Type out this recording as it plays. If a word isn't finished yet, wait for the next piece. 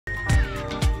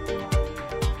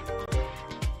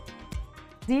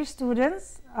Dear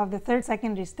students of the third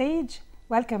secondary stage,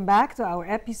 welcome back to our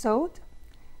episode.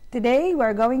 Today we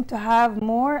are going to have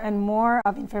more and more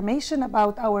of information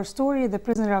about our story, The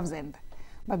Prisoner of Zenda.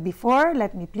 But before,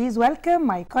 let me please welcome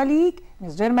my colleague,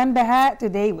 Ms. Germaine Beha,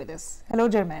 today with us. Hello,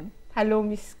 Germaine. Hello,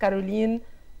 Miss Caroline.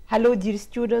 Hello, dear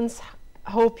students.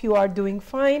 Hope you are doing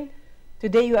fine.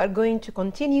 Today we are going to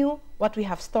continue what we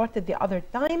have started the other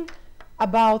time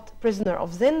about Prisoner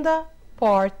of Zenda,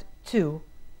 Part 2.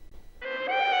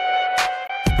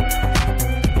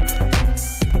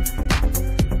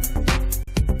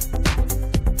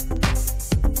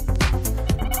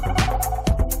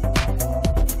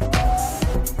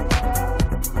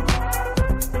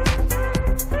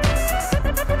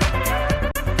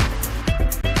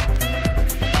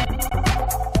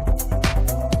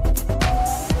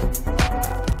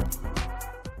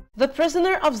 The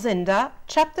Prisoner of Zenda,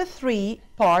 Chapter 3,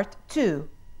 Part 2.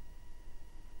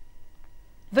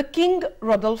 The King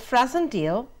Rodolphe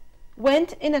Razendale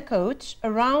went in a coach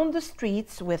around the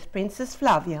streets with Princess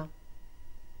Flavia.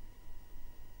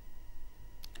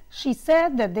 She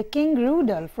said that the King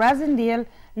Rudolph Razendale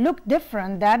looked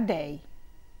different that day.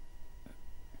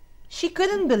 She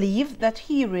couldn't believe that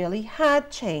he really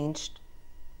had changed.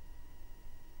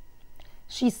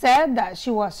 She said that she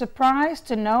was surprised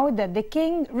to know that the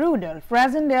King Rudolph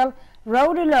Razendale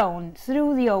rode alone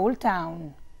through the old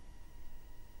town.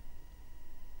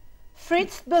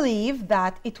 Fritz believed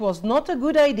that it was not a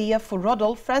good idea for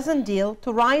Rodolphe Razendale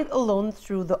to ride alone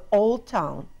through the old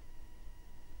town.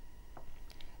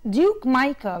 Duke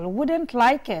Michael wouldn't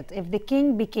like it if the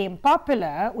king became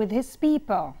popular with his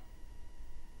people.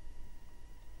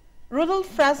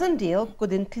 Rodolphe Razendale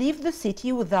couldn't leave the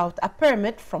city without a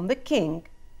permit from the king.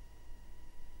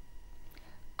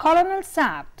 Colonel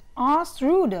Sapt asked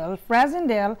Rudolph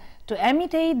Razendale to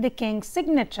imitate the king's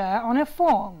signature on a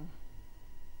form.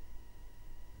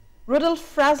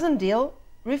 Rodolphe Razendale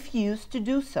refused to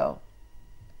do so,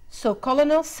 so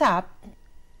Colonel Sapt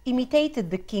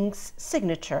imitated the king's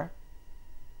signature.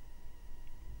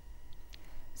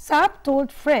 Sapt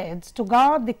told Fritz to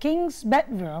guard the king's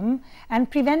bedroom and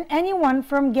prevent anyone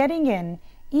from getting in,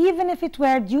 even if it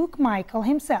were Duke Michael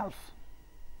himself.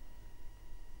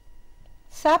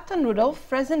 Sapt and Rodolphe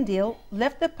Razendale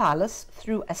left the palace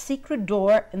through a secret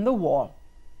door in the wall.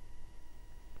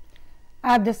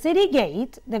 At the city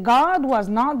gate, the guard was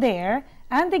not there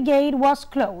and the gate was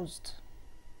closed.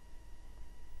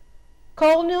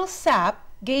 Colonel Sapt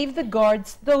gave the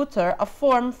guard's daughter a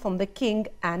form from the king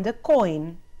and a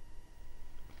coin.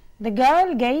 The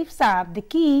girl gave Sapt the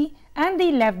key and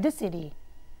they left the city.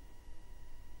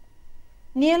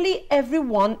 Nearly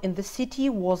everyone in the city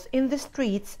was in the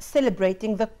streets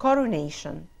celebrating the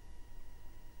coronation.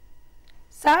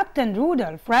 Sapt and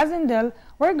Rudolph Razendale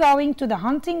were going to the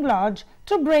hunting lodge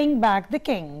to bring back the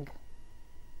king.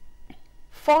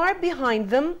 Far behind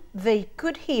them, they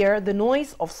could hear the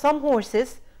noise of some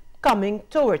horses coming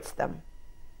towards them.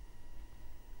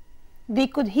 They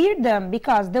could hear them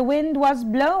because the wind was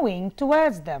blowing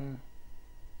towards them.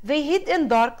 They hid in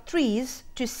dark trees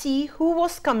to see who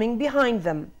was coming behind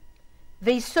them.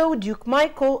 They saw Duke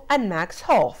Michael and Max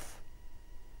Holf.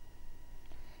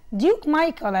 Duke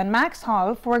Michael and Max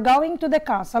Holf were going to the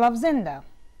castle of Zenda.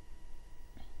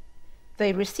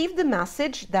 They received the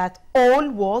message that all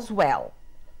was well.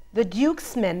 The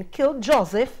Duke's men killed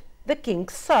Joseph, the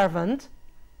king's servant,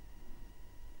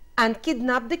 and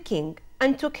kidnapped the king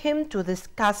and took him to this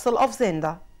castle of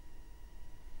Zenda.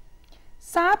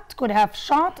 Sapt could have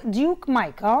shot Duke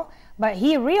Michael, but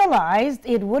he realized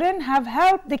it wouldn't have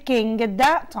helped the king at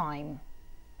that time.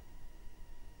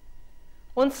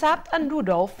 When Sapt and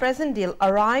Rudolph Razendale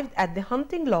arrived at the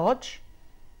hunting lodge,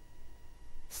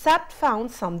 Sapt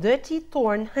found some dirty,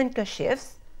 torn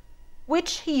handkerchiefs,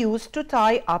 which he used to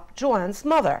tie up Joanne's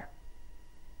mother.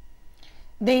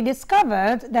 They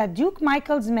discovered that Duke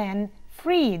Michael's men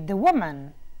freed the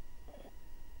woman.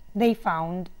 They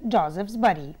found Joseph's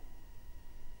body.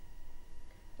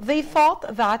 They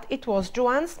thought that it was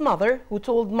Joanne's mother who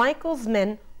told Michael's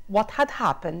men what had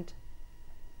happened.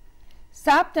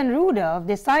 Sapt and Rudolph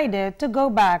decided to go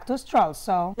back to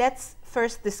Stralsund. Let's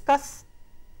first discuss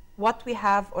what we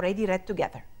have already read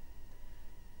together.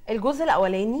 الجزء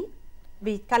الأولاني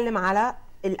بيتكلم على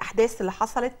الأحداث اللي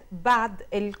حصلت بعد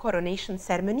الكورونيشن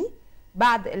سيرموني،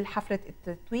 بعد حفلة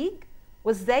التتويج،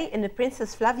 وازاي ان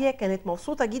برنسس فلافيا كانت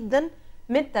مبسوطة جدا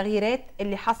من التغييرات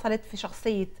اللي حصلت في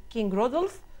شخصية كينج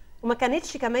رودولف، وما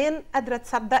كانتش كمان قادرة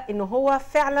تصدق انه هو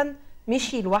فعلا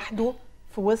مشي لوحده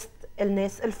في وسط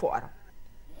الناس الفقراء.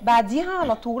 بعديها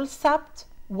على طول سابت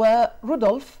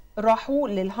ورودولف راحوا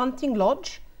للهانتينج لودج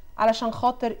علشان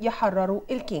خاطر يحرروا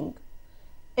الكينج.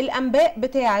 الأنباء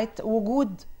بتاعت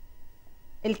وجود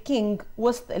الكينج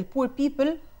وسط البور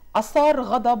بيبل أثار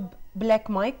غضب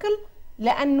بلاك مايكل،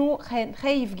 لأنه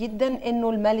خايف جدا إنه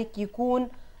الملك يكون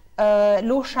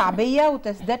له شعبية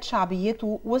وتزداد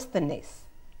شعبيته وسط الناس.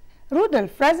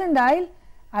 رودولف رازندايل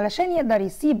علشان يقدر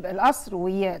يسيب القصر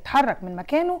ويتحرك من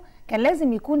مكانه كان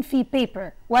لازم يكون في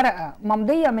بيبر، ورقة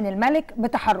ممضية من الملك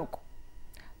بتحركه.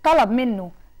 طلب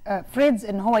منه فريدز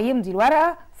ان هو يمضي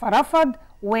الورقة فرفض،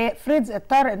 وفريدز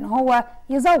اضطر ان هو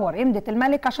يزور امضة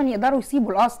الملك عشان يقدروا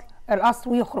يسيبوا القصر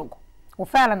ويخرجوا.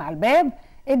 وفعلا على الباب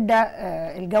ادى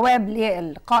الجواب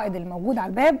للقائد الموجود على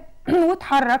الباب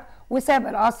واتحرك وساب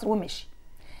القصر ومشي.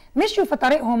 مشوا في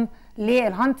طريقهم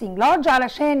للهانتنج لودج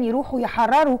علشان يروحوا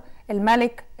يحرروا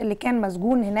الملك اللي كان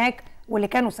مسجون هناك واللي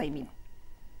كانوا سايبينه.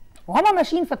 وهما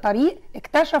ماشيين في الطريق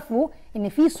اكتشفوا ان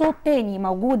في صوت تاني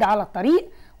موجود على الطريق،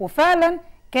 وفعلا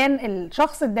كان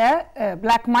الشخص ده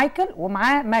بلاك مايكل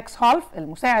ومعاه ماكس هولف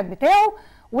المساعد بتاعه،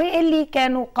 واللي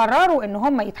كانوا قرروا ان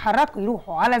هم يتحركوا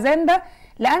يروحوا على زندا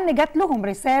لان جات لهم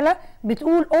رسالة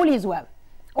بتقول all is well.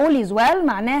 all is well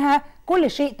معناها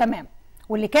كل شيء تمام،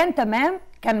 واللي كان تمام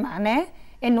كان معناه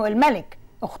انه الملك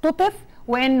اختطف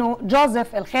وانه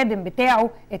جوزيف الخادم بتاعه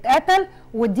اتقتل.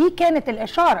 ودي كانت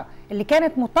الاشاره اللي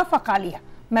كانت متفق عليها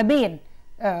ما بين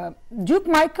ديوك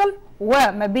مايكل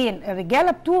وما بين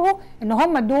الرجاله بتوعه ان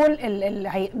هم دول اللي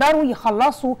هيقدروا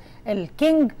يخلصوا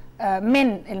الكينج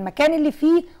من المكان اللي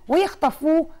فيه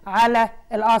ويخطفوه على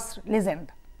القصر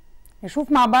لزندا.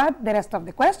 نشوف مع بعض the rest of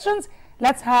the questions.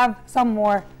 Let's have some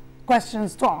more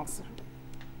questions to answer.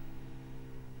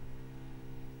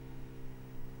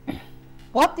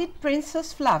 What did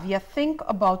Princess Flavia think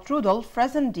about Rudolph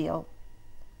Rassendyll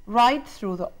ride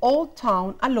through the old town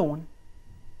alone?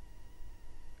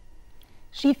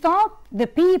 She thought the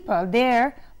people there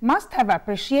must have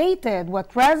appreciated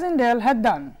what Rassendyll had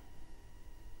done.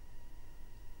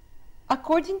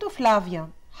 According to Flavia,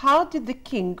 how did the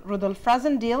king Rudolph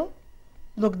Rassendyll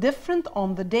look different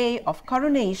on the day of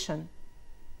coronation?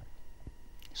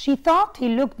 She thought he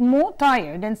looked more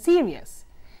tired and serious.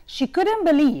 She couldn't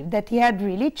believe that he had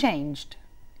really changed.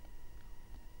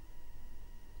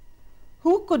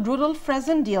 Who could Rudolph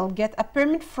Rassendyll get a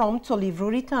permit from to leave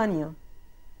Ruritania?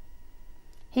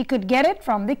 He could get it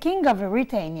from the king of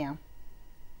Ruritania.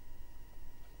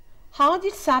 How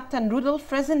did Sapt and Rudolph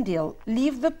Rassendyll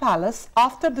leave the palace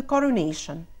after the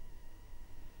coronation?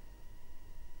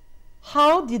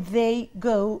 How did they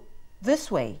go this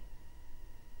way?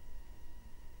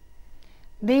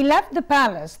 They left the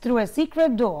palace through a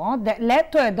secret door that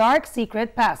led to a dark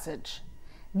secret passage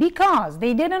because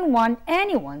they didn't want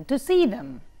anyone to see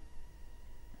them.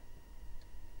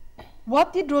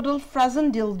 What did Rudolph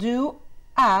Rassendyll do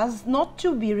as not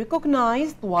to be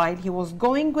recognized while he was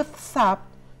going with Sapt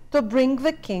to bring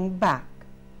the king back?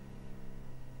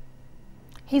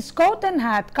 His coat and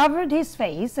hat covered his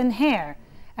face and hair,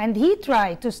 and he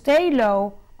tried to stay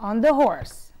low on the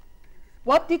horse.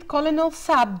 What did Colonel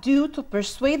Sapt do to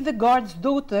persuade the guard's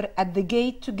daughter at the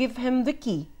gate to give him the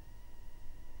key?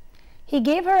 He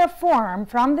gave her a form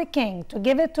from the king to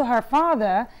give it to her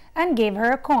father and gave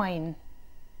her a coin.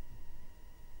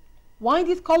 Why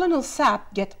did Colonel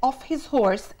Sapt get off his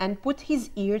horse and put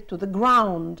his ear to the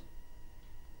ground?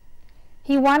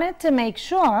 He wanted to make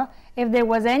sure if there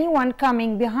was anyone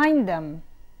coming behind them.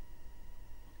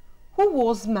 Who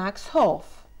was Max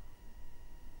Hoff?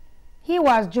 He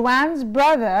was Joanne's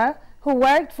brother who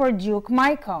worked for Duke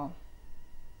Michael.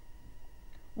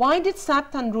 Why did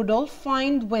Sapt and Rudolph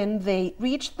find when they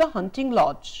reached the hunting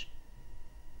lodge?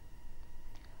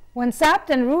 When Sapt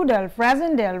and Rudolph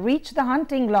Rassendyll reached the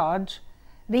hunting lodge,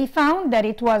 they found that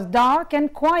it was dark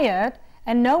and quiet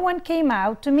and no one came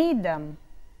out to meet them.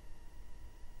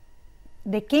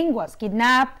 The king was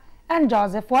kidnapped and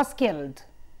Joseph was killed.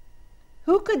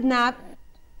 Who kidnapped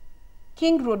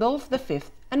King Rudolph V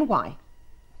and why?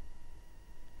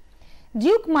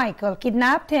 Duke Michael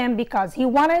kidnapped him because he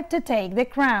wanted to take the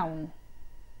crown.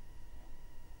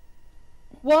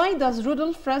 Why does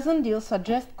Rudolph Rassendyll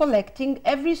suggest collecting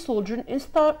every soldier in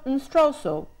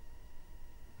Strausow?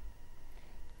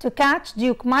 To catch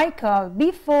Duke Michael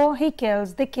before he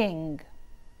kills the king.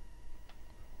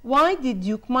 Why did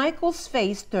Duke Michael's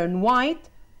face turn white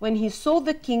when he saw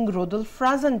the king Rudolph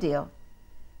Rassendyll?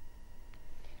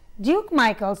 Duke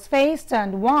Michael's face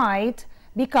turned white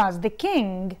because the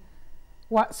king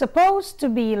was supposed to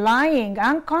be lying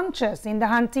unconscious in the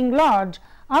hunting lodge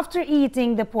after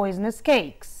eating the poisonous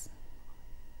cakes.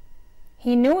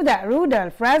 He knew that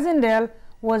Rudolph Rassendyll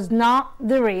was not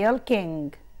the real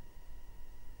king.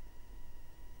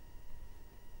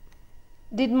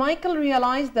 Did Michael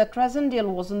realize that Rassendyll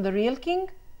wasn't the real king?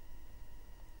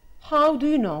 How do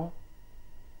you know?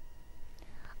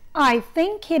 I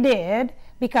think he did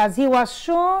because he was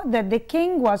sure that the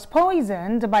king was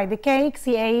poisoned by the cakes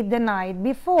he ate the night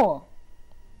before.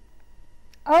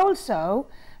 Also,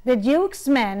 the Duke's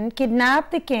men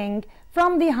kidnapped the king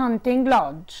from the hunting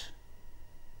lodge.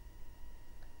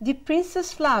 Did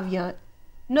Princess Flavia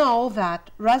know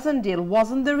that Rasandil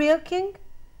wasn't the real king?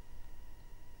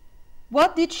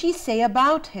 What did she say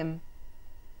about him?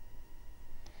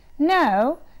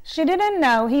 No, she didn't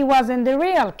know he wasn't the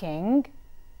real king.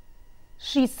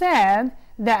 She said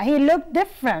that he looked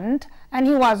different and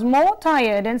he was more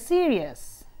tired and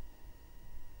serious.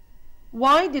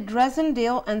 Why did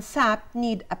Rasandil and Sapt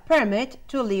need a permit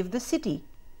to leave the city?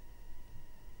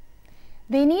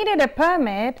 They needed a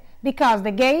permit because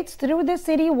the gates through the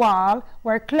city wall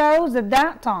were closed at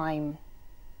that time.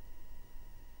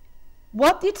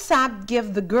 What did Sapt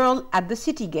give the girl at the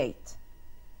city gate?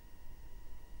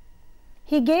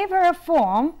 He gave her a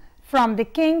form from the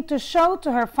king to show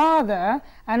to her father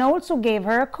and also gave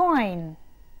her a coin.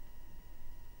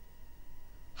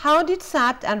 How did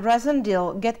Sapt and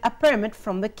Rasandil get a permit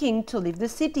from the king to leave the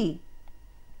city?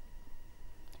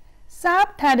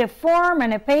 Sapt had a form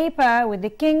and a paper with the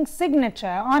king's signature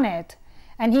on it,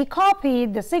 and he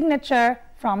copied the signature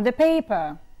from the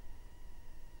paper.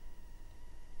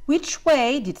 Which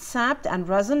way did Sapt and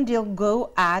Rasandil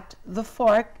go at the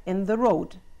fork in the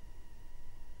road?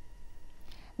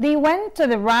 They went to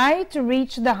the right to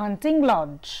reach the hunting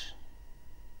lodge.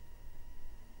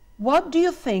 What do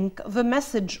you think the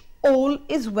message "all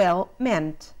is well"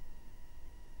 meant?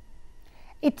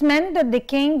 It meant that the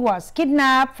king was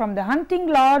kidnapped from the hunting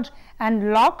lodge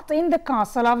and locked in the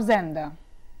castle of Zenda.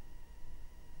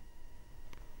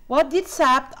 What did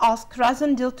Sapt ask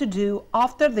Rasandil to do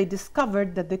after they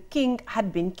discovered that the king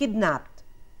had been kidnapped?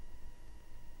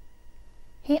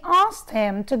 He asked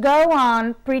him to go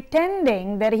on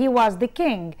pretending that he was the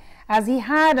king, as he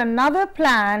had another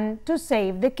plan to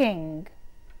save the king.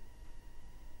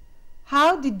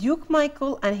 How did Duke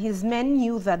Michael and his men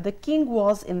knew that the king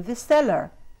was in the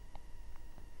cellar?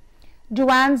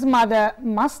 Joanne's mother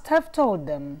must have told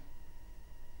them.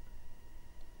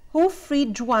 Who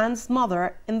freed Joanne's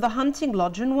mother in the hunting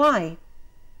lodge and why?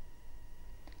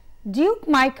 Duke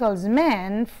Michael's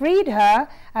men freed her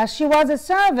as she was a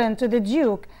servant to the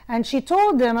Duke, and she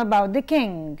told them about the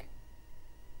king.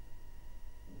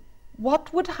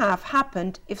 What would have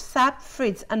happened if Sapt,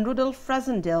 Fritz and Rudolf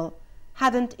Rasandil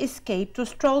hadn't escaped to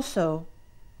Stralsund?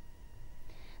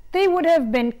 They would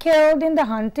have been killed in the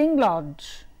hunting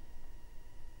lodge.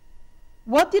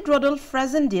 What did Rudolf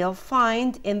Rasandil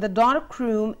find in the dark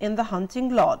room in the hunting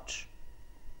lodge?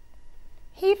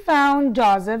 He found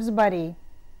Joseph's body.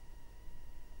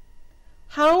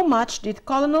 How much did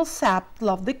Colonel Sapt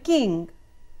love the king?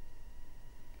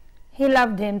 He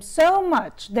loved him so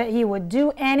much that he would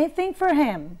do anything for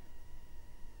him.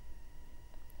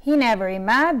 He never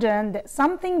imagined that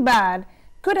something bad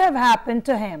could have happened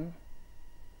to him.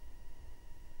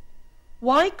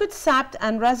 Why could Sapt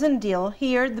and Rasandil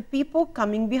hear the people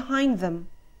coming behind them?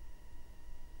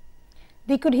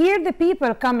 They could hear the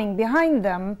people coming behind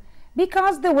them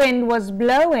because the wind was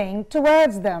blowing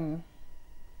towards them.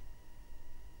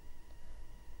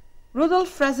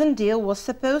 Rudolf Rasandil was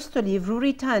supposed to leave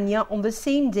Ruritania on the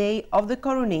same day of the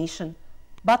coronation,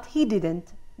 but he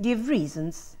didn't give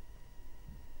reasons.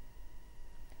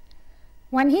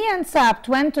 When he and Sapt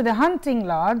went to the hunting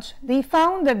lodge, they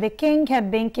found that the king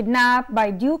had been kidnapped by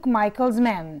Duke Michael's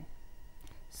men.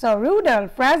 So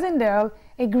Rudolf Rasandil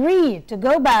agreed to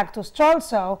go back to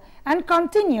Stralsund and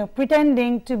continue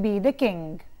pretending to be the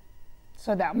king,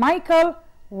 so that Michael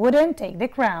wouldn't take the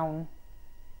crown.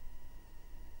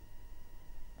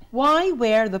 Why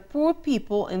were the poor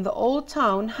people in the old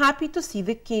town happy to see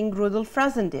the king Rudolf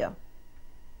Rasandil?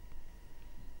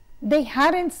 They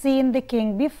hadn't seen the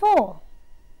king before.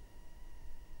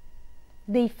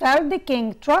 They felt the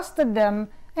king trusted them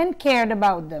and cared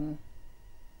about them.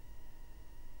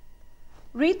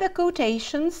 Read the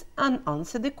quotations and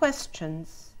answer the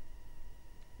questions.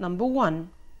 Number 1.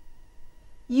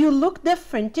 You look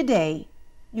different today.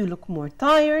 You look more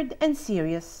tired and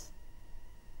serious.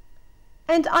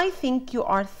 And I think you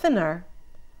are thinner.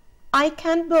 I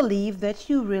can't believe that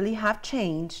you really have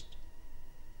changed.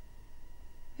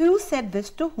 Who said this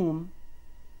to whom?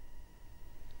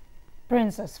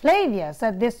 Princess Flavia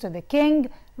said this to the king,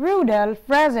 Rudolf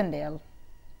Rasandil.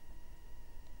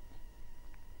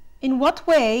 In what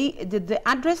way did the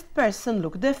addressed person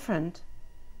look different?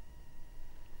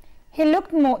 He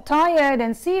looked more tired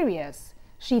and serious.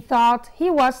 She thought he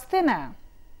was thinner.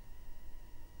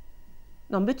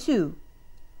 Number 2.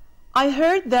 I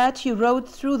heard that you rode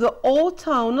through the old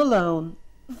town alone.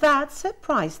 That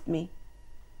surprised me.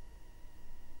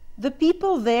 The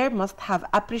people there must have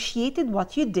appreciated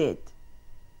what you did.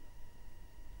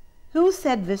 Who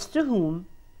said this to whom?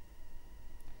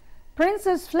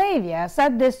 Princess Flavia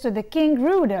said this to the King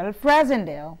Rudolph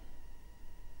Rassendyll.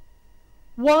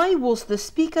 Why was the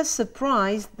speaker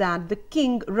surprised that the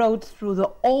king rode through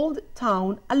the old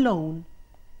town alone?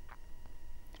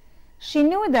 She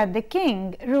knew that the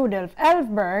king, Rudolf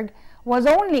Elfberg, was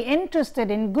only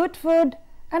interested in good food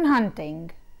and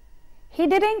hunting. He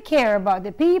didn't care about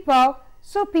the people,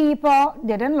 so people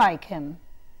didn't like him.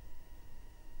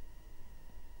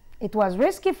 It was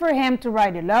risky for him to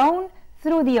ride alone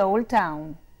through the old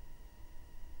town.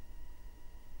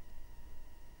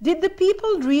 Did the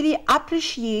people really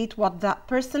appreciate what that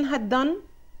person had done?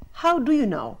 How do you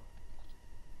know?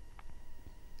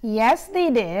 Yes, they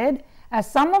did, as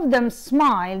some of them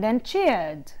smiled and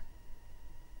cheered.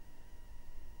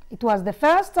 It was the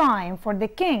first time for the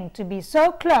king to be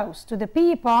so close to the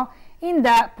people in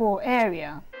that poor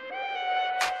area.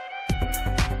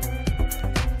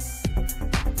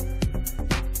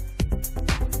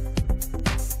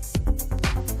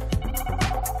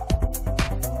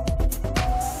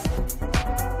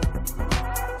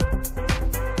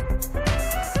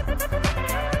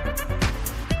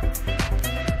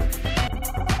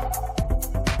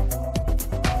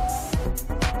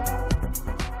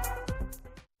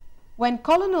 When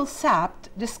Colonel Sapt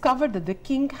discovered that the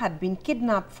king had been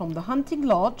kidnapped from the hunting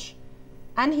lodge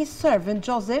and his servant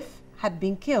Joseph had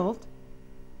been killed,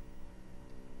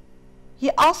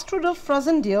 he asked Rudolph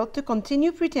Rassendyll to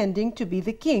continue pretending to be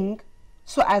the king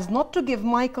so as not to give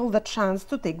Michael the chance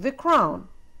to take the crown.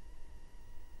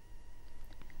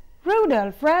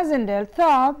 Rudolph Rassendyll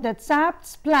thought that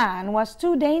Sapt's plan was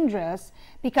too dangerous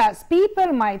because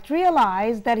people might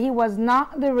realize that he was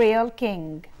not the real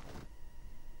king.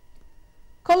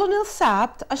 Colonel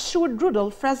Sapt assured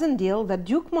Rudolph Rassendyll that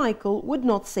Duke Michael would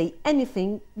not say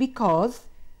anything because,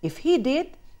 if he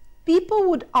did, people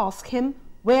would ask him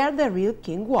where the real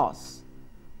king was.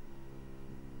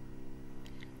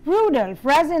 Rudolph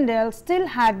Rassendyll still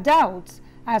had doubts,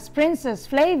 as Princess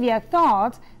Flavia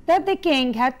thought that the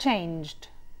king had changed.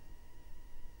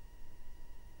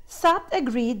 Sapt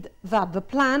agreed that the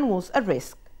plan was a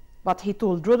risk, but he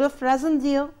told Rudolph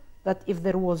Rassendyll that if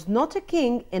there was not a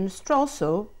king in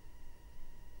Stralsund,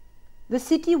 the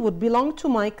city would belong to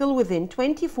Michael within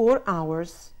 24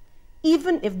 hours.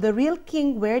 Even if the real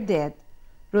king were dead,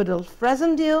 Rudolph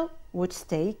Rassendyll would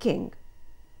stay king.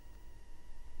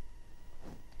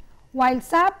 While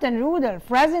Sapt and Rudolph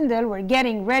Rassendyll were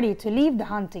getting ready to leave the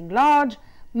hunting lodge,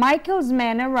 Michael's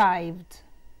men arrived.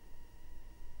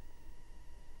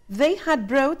 They had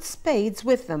brought spades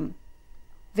with them.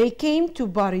 They came to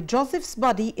bury Joseph's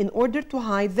body in order to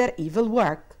hide their evil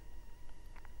work.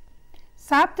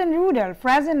 Sapt and Rudolph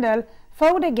Rassendyll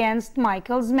fought against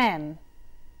Michael's men.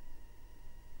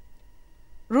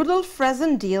 Rudolph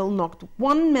Rassendyll knocked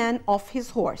one man off his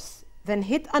horse, then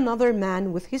hit another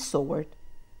man with his sword.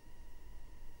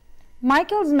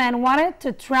 Michael's men wanted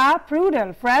to trap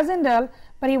Rudolph Rassendyll,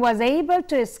 but he was able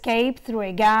to escape through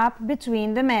a gap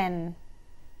between the men.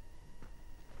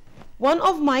 One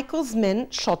of Michael's men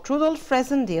shot Rudolph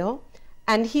Rassendyll,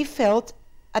 and he felt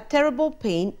a terrible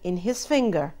pain in his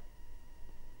finger.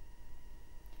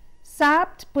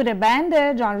 Sapt put a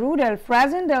bandage on Rudolph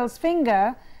Rassendyll's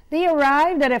finger. They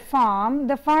arrived at a farm.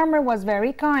 The farmer was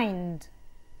very kind.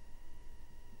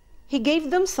 He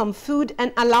gave them some food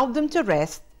and allowed them to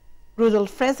rest.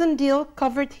 Rudolph Rassendyll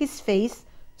covered his face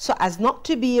so as not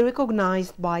to be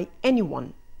recognized by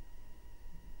anyone.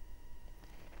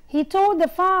 He told the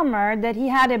farmer that he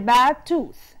had a bad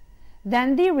tooth.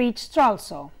 Then they reached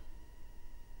Stralsund.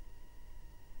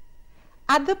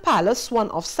 At the palace, one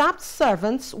of Sapt's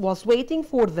servants was waiting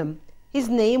for them. His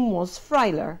name was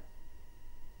Freiler.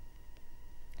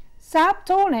 Sapt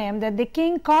told him that the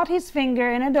king caught his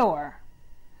finger in a door.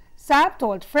 Sapt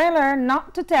told Freiler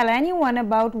not to tell anyone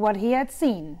about what he had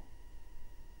seen.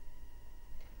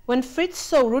 When Fritz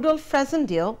saw Rudolph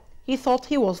Rassendyll, he thought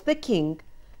he was the king,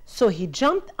 so he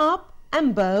jumped up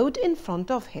and bowed in front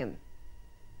of him.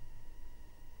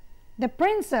 The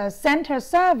princess sent her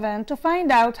servant to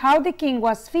find out how the king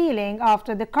was feeling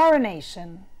after the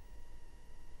coronation.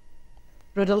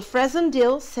 Rudolph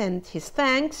Rassendyll sent his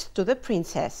thanks to the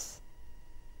princess.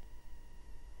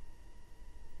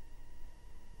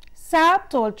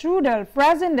 Sapt told Rudolph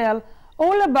Rassendyll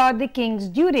all about the king's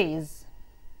duties.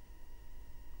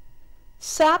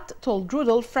 Sapt told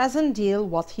Rudolph Rassendyll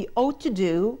what he ought to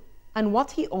do and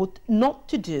what he ought not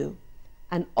to do,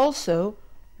 and also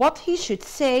what he should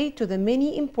say to the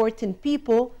many important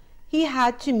people he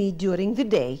had to meet during the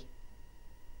day.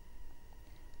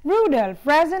 Rudolph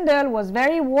Rassendyll was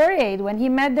very worried when he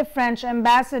met the French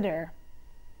ambassador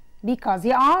because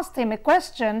he asked him a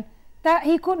question that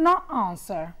he could not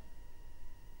answer.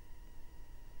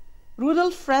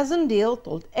 Rudolph Rassendyll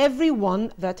told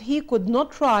everyone that he could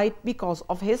not write because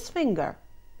of his finger.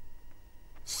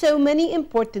 So many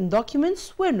important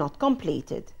documents were not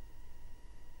completed.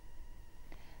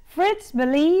 Fritz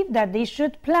believed that they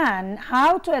should plan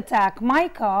how to attack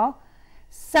Michael.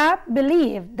 Sapp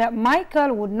believed that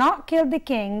Michael would not kill the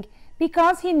king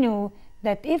because he knew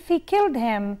that if he killed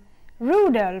him,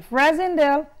 Rudolph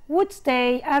Rassendyll would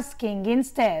stay as king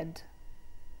instead.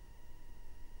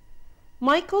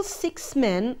 Michael's 6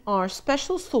 men are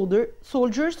special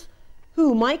soldiers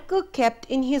who Michael kept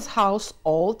in his house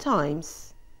all times.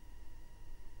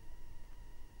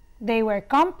 They were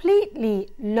completely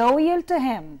loyal to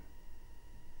him.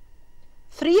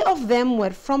 3 of them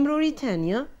were from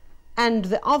Ruritania and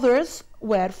the others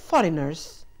were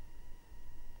foreigners.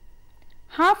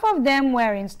 Half of them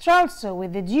were in Stralsund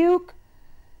with the Duke,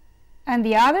 and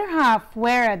the other half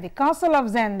were at the castle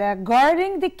of Zenda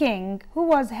guarding the king who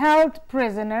was held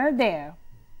prisoner there.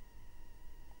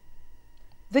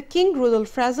 The king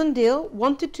Rudolph Rassendyll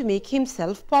wanted to make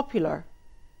himself popular.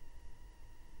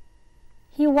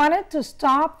 He wanted to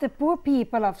stop the poor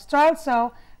people of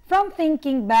Stralsund from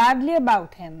thinking badly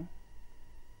about him.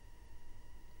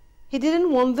 He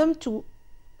didn't want them to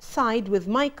side with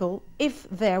Michael if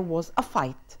there was a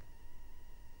fight.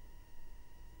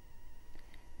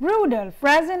 Rudolph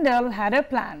Rassendyll had a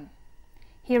plan.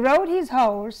 He rode his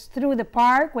horse through the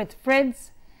park with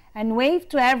Fritz and waved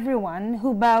to everyone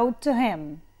who bowed to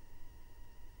him.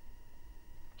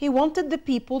 He wanted the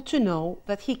people to know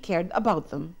that he cared about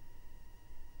them.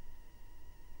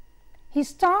 He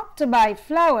stopped to buy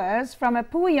flowers from a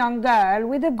poor young girl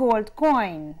with a gold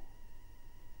coin.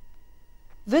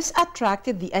 This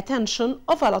attracted the attention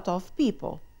of a lot of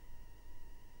people.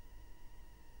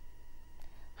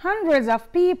 Hundreds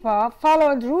of people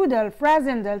followed Rudolph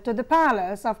Rassendyll to the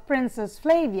palace of Princess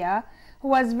Flavia, who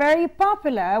was very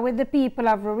popular with the people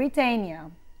of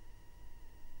Ruritania.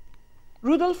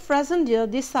 Rudolph Rassendyll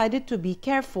decided to be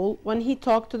careful when he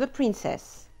talked to the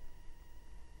princess.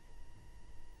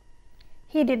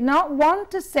 He did not want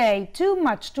to say too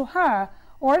much to her,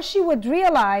 or she would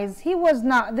realize he was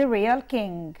not the real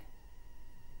king.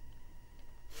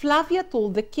 Flavia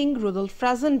told the king Rudolph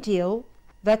Rassendyll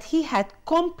that he had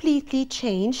completely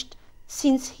changed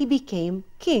since he became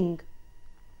king.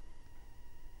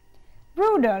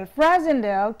 Rudolph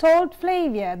Rassendyll told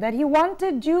Flavia that he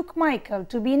wanted Duke Michael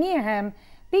to be near him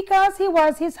because he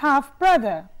was his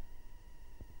half-brother.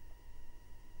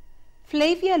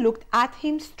 Flavia looked at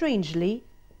him strangely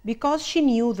because she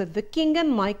knew that the king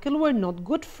and Michael were not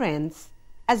good friends,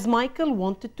 as Michael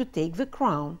wanted to take the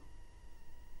crown.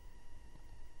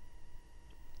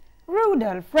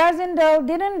 Rudolph Rassendyll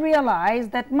didn't realize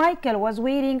that Michael was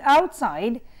waiting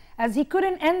outside, as he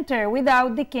couldn't enter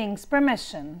without the king's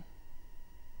permission.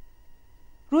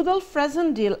 Rudolph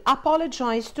Rassendyll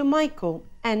apologized to Michael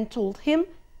and told him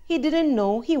he didn't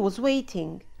know he was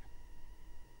waiting.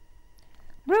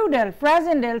 Rudolph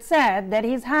Rassendyll said that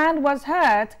his hand was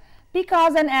hurt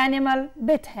because an animal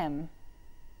bit him.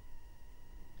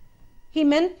 He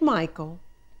meant Michael.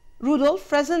 Rudolph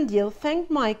Rassendyll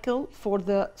thanked Michael for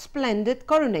the splendid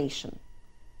coronation.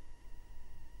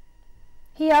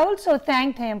 He also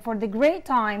thanked him for the great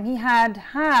time he had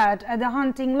had at the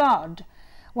hunting lodge.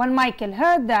 When Michael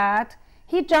heard that,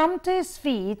 he jumped to his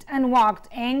feet and walked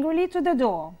angrily to the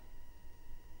door.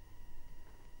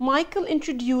 Michael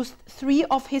introduced 3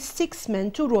 of his 6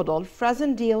 men to Rudolph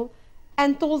Rassendyll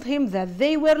and told him that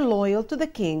they were loyal to the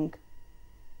king.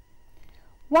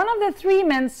 One of the 3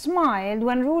 men smiled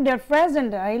when Rudolph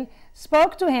Rassendyll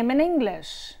spoke to him in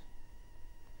English.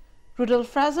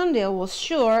 Rudolph Rassendyll was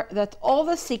sure that all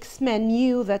the 6 men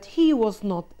knew that he was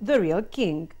not the real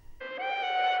king.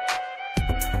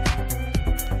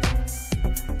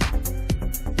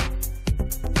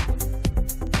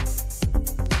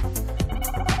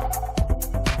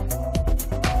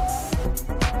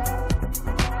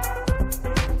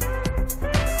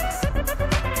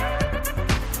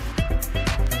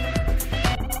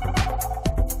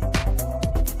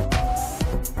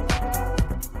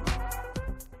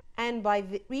 And by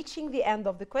reaching the end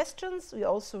of the questions, we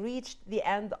also reached the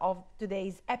end of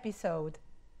today's episode.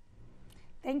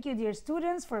 Thank you, dear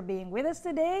students, for being with us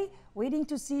today. Waiting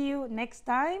to see you next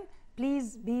time.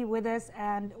 Please be with us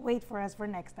and wait for us for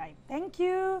next time. Thank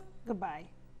you. Goodbye.